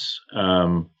this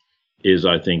is,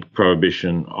 I think,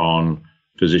 prohibition on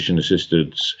physician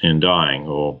assistance in dying,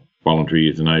 or voluntary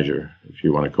euthanasia, if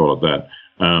you want to call it that.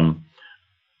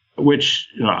 Which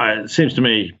it seems to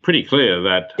me pretty clear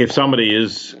that if somebody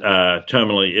is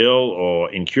terminally ill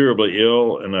or incurably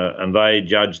ill and they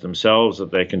judge themselves that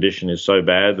their condition is so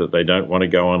bad that they don't want to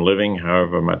go on living,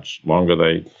 however much longer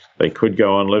they could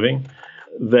go on living,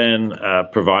 then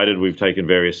provided we've taken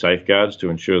various safeguards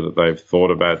to ensure that they've thought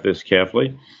about this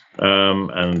carefully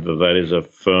and that is a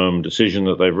firm decision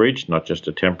that they've reached, not just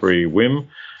a temporary whim,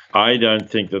 I don't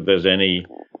think that there's any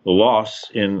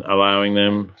loss in allowing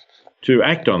them to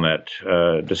act on that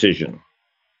decision.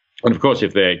 And of course,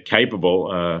 if they're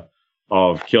capable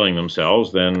of killing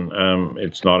themselves, then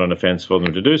it's not an offense for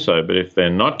them to do so. But if they're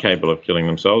not capable of killing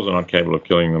themselves, or not capable of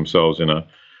killing themselves in a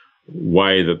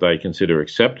way that they consider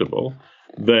acceptable,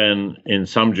 then in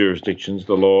some jurisdictions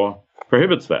the law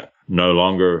prohibits that. No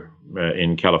longer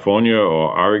in California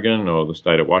or Oregon or the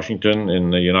state of Washington in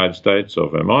the United States or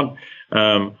Vermont,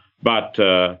 but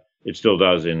it still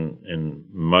does in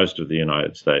most of the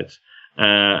United States.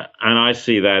 And I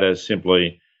see that as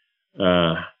simply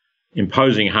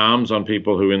imposing harms on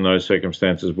people who in those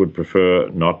circumstances would prefer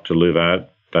not to live out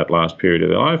that last period of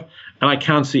their life. And I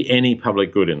can't see any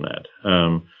public good in that.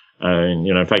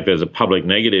 In fact, there's a public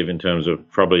negative in terms of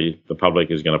probably the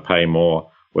public is going to pay more,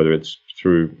 whether it's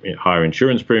through higher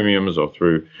insurance premiums or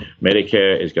through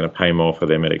Medicare, is going to pay more for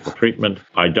their medical treatment.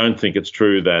 I don't think it's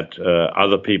true that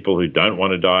other people who don't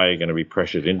want to die are going to be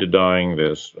pressured into dying.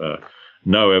 There's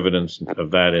no evidence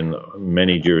of that in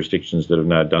many jurisdictions that have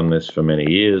now done this for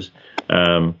many years.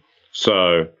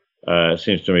 So it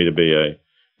seems to me to be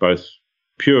both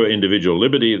pure individual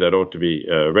liberty that ought to be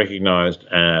recognized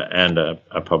and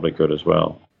a public good as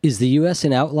well. Is the U.S.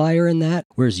 an outlier in that?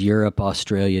 Where's Europe,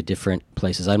 Australia, different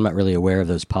places? I'm not really aware of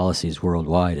those policies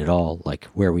worldwide at all, like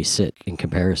where we sit in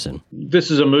comparison.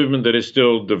 This is a movement that is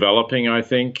still developing, I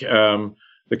think.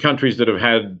 The countries that have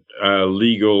had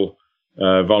legal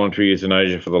voluntary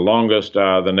euthanasia for the longest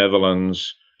are the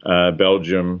Netherlands,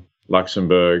 Belgium,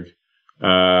 Luxembourg.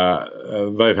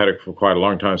 They've had it for quite a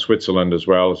long time. Switzerland as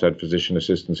well has had physician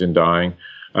assistance in dying.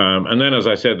 And then, as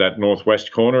I said, that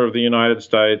northwest corner of the United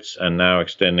States, and now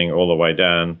extending all the way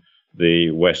down the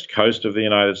west coast of the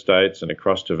United States and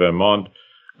across to Vermont.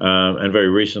 And very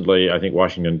recently, I think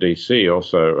Washington, D.C.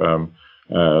 also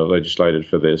legislated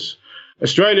for this.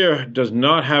 Australia does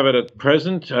not have it at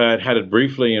present. It had it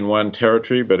briefly in one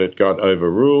territory, but it got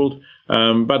overruled.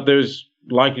 But there's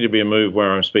likely to be a move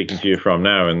where I'm speaking to you from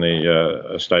now in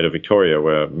the state of Victoria,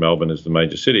 where Melbourne is the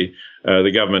major city.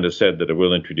 The government has said that it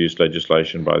will introduce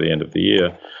legislation by the end of the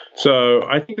year. So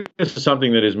I think this is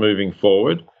something that is moving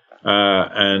forward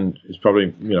and is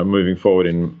probably moving forward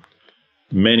in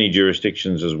many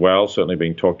jurisdictions as well, certainly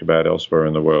being talked about elsewhere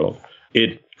in the world.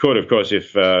 It could, of course,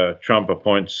 if Trump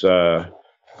appoints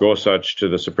Gorsuch to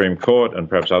the Supreme Court and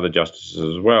perhaps other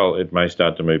justices as well, it may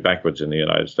start to move backwards in the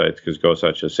United States, because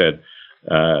Gorsuch has said,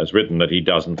 has written that he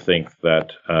doesn't think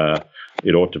that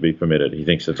it ought to be permitted. He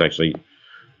thinks it's actually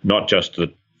not just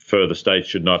that further states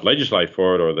should not legislate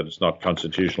for it or that it's not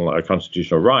a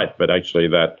constitutional right, but actually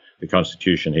that the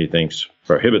Constitution, he thinks,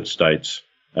 prohibits states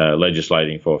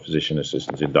legislating for physician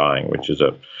assistance in dying, which is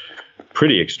a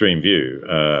pretty extreme view.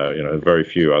 Very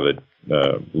few other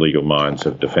legal minds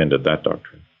have defended that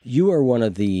doctrine. You are one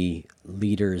of the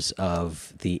leaders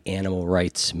of the animal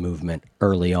rights movement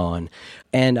early on,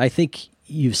 and I think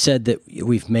you've said that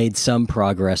we've made some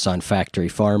progress on factory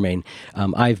farming.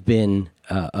 I've been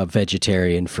a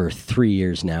vegetarian for 3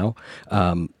 years now,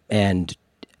 and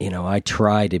I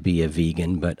try to be a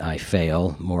vegan, but I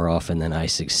fail more often than I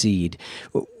succeed.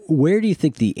 Where do you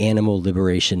think the animal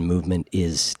liberation movement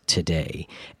is today?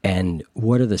 And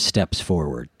what are the steps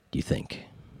forward, do you think?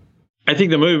 I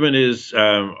think the movement is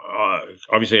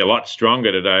obviously a lot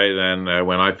stronger today than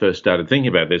when I first started thinking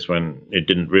about this, when it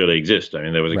didn't really exist. I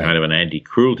mean, there was a kind of an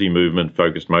anti-cruelty movement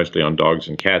focused mostly on dogs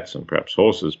and cats and perhaps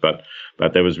horses, but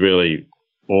there was really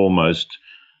almost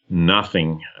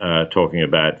nothing talking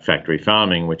about factory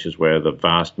farming, which is where the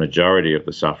vast majority of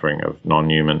the suffering of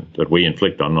non-human that we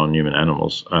inflict on non-human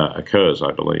animals occurs,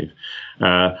 I believe.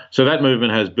 So that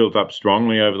movement has built up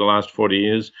strongly over the last 40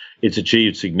 years. It's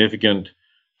achieved significant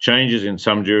changes in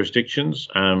some jurisdictions.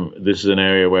 This is an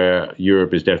area where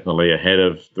Europe is definitely ahead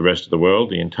of the rest of the world.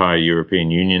 The entire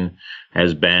European Union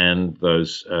has banned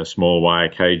those small wire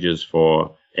cages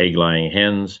for egg-laying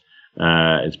hens.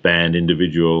 It's banned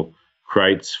individual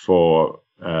crates for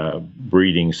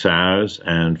breeding sows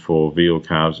and for veal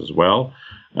calves as well.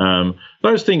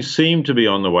 Those things seem to be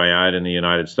on the way out in the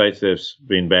United States. They've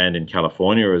been banned in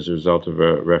California as a result of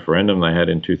a referendum they had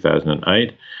in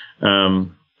 2008.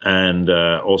 And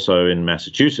also in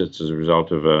Massachusetts as a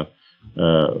result of a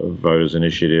voters'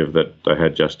 initiative that they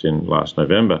had just in last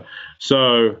November.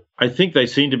 So I think they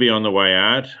seem to be on the way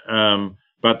out,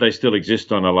 but they still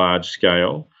exist on a large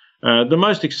scale. The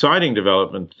most exciting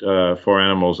development for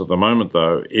animals at the moment,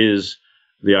 though, is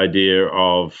the idea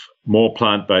of more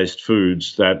plant-based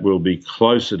foods that will be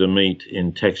closer to meat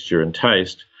in texture and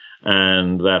taste,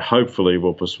 and that hopefully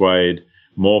will persuade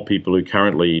more people who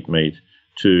currently eat meat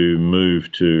to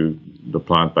move to the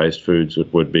plant-based foods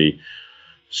that would be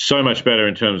so much better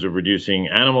in terms of reducing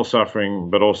animal suffering,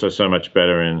 but also so much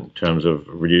better in terms of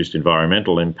reduced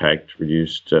environmental impact,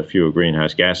 reduced fewer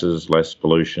greenhouse gases, less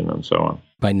pollution, and so on.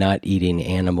 By not eating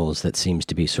animals, that seems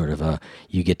to be sort of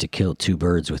you get to kill two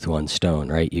birds with one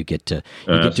stone, right? You get to.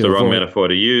 It's the wrong metaphor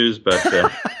to use,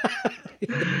 but.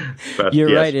 But you're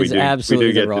yes, right. It's absolutely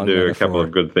we do the wrong get to do metaphor. A couple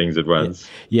of good things at once.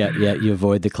 Yeah. You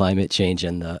avoid the climate change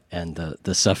and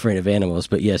the suffering of animals.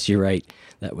 But yes, you're right.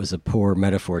 That was a poor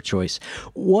metaphor choice.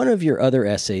 One of your other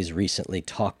essays recently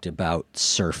talked about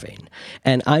surfing,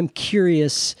 and I'm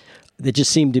curious. That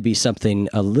just seemed to be something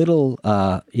a little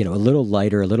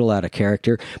lighter, a little out of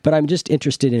character. But I'm just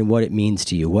interested in what it means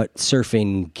to you, what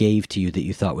surfing gave to you that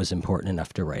you thought was important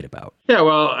enough to write about. Yeah,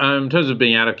 well, in terms of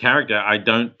being out of character, I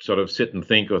don't sort of sit and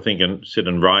think and sit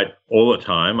and write all the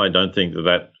time. I don't think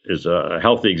that is a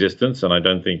healthy existence, and I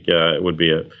don't think it would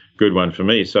be a good one for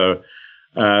me. So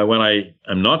when I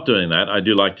am not doing that, I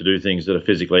do like to do things that are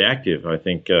physically active. I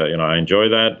think, I enjoy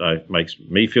that. It makes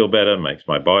me feel better, makes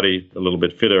my body a little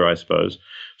bit fitter, I suppose.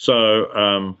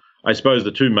 So I suppose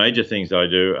the two major things that I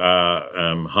do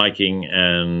are hiking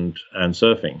and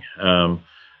surfing.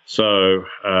 So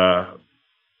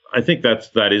I think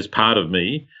that is part of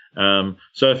me.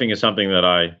 Surfing is something that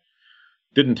I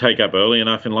didn't take up early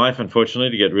enough in life,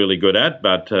 unfortunately, to get really good at,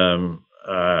 but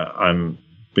I'm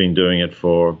been doing it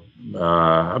for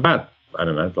about,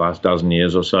 the last dozen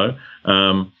years or so.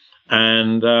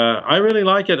 And I really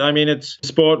like it. I mean, it's a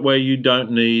sport where you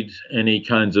don't need any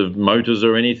kinds of motors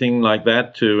or anything like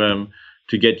that to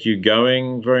get you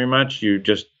going very much. You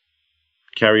just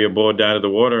carry your board down to the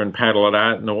water and paddle it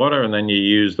out in the water, and then you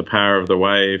use the power of the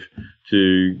wave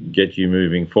to get you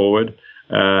moving forward.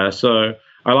 So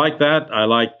I like that. I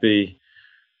like the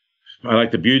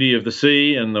beauty of the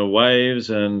sea and the waves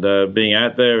and being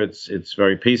out there. It's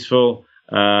very peaceful,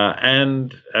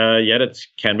 and yet it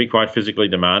can be quite physically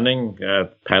demanding.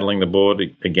 Paddling the board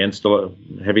against a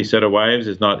heavy set of waves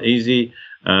is not easy.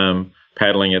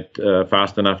 Paddling it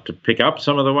fast enough to pick up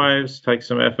some of the waves takes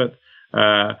some effort.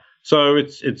 So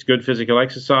it's good physical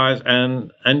exercise,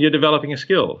 and you're developing a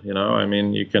skill. You're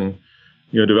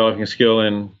developing a skill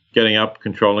in getting up,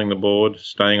 controlling the board,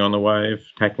 staying on the wave,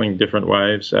 tackling different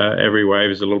waves. Every wave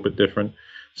is a little bit different.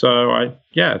 So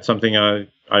it's something I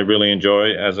really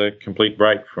enjoy as a complete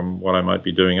break from what I might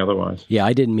be doing otherwise. Yeah,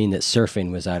 I didn't mean that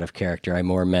surfing was out of character. I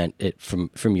more meant it from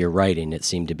your writing. It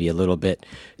seemed to be a little bit,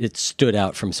 it stood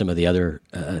out from some of the other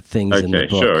things in the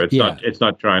book. Okay, sure. It's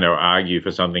not trying to argue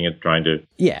for something. It's trying to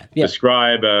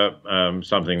describe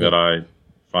something that I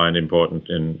find important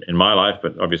in my life,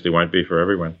 but obviously won't be for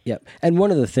everyone. Yeah, and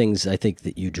one of the things I think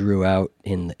that you drew out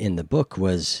in the book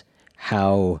was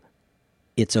how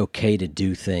it's okay to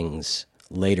do things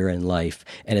later in life,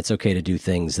 and it's okay to do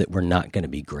things that we're not going to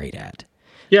be great at.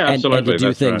 Yeah, absolutely. And to do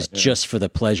that's things right, just for the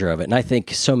pleasure of it. And I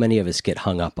think so many of us get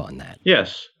hung up on that.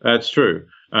 Yes, that's true.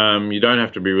 You don't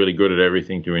have to be really good at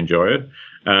everything to enjoy it.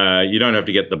 You don't have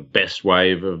to get the best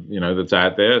wave of, that's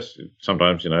out there.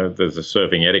 Sometimes, there's a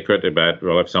surfing etiquette about,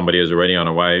 well, if somebody is already on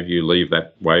a wave, you leave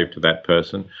that wave to that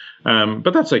person.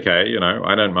 But that's okay.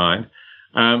 I don't mind.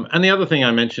 And the other thing I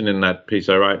mentioned in that piece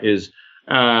I write is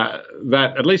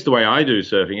that, at least the way I do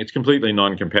surfing, it's completely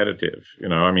non-competitive.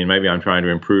 Maybe I'm trying to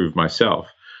improve myself.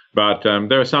 But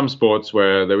there are some sports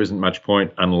where there isn't much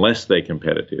point unless they're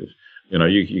competitive.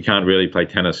 You can't really play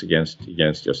tennis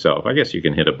against yourself. I guess you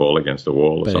can hit a ball against a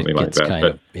wall or something like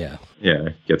that. Yeah,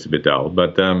 it gets a bit dull.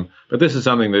 But this is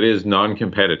something that is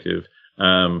non-competitive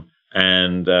and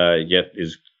yet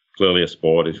is clearly a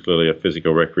sport. It's clearly a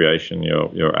physical recreation.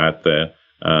 You're out there.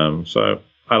 So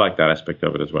I like that aspect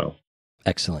of it as well.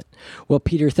 Excellent. Well,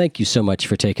 Peter, thank you so much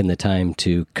for taking the time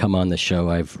to come on the show.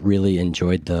 I've really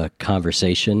enjoyed the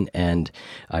conversation, and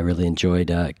I really enjoyed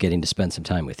getting to spend some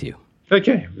time with you.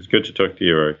 Okay. It was good to talk to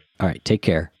you, Eric. All right. Take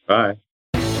care. Bye.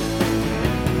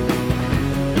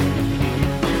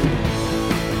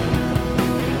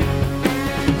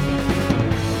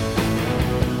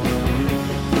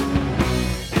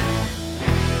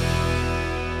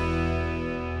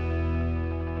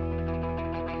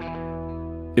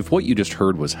 If what you just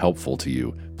heard was helpful to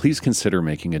you, please consider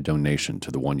making a donation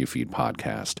to the One You Feed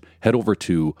podcast. Head over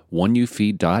to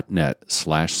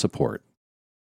oneyoufeed.net/support.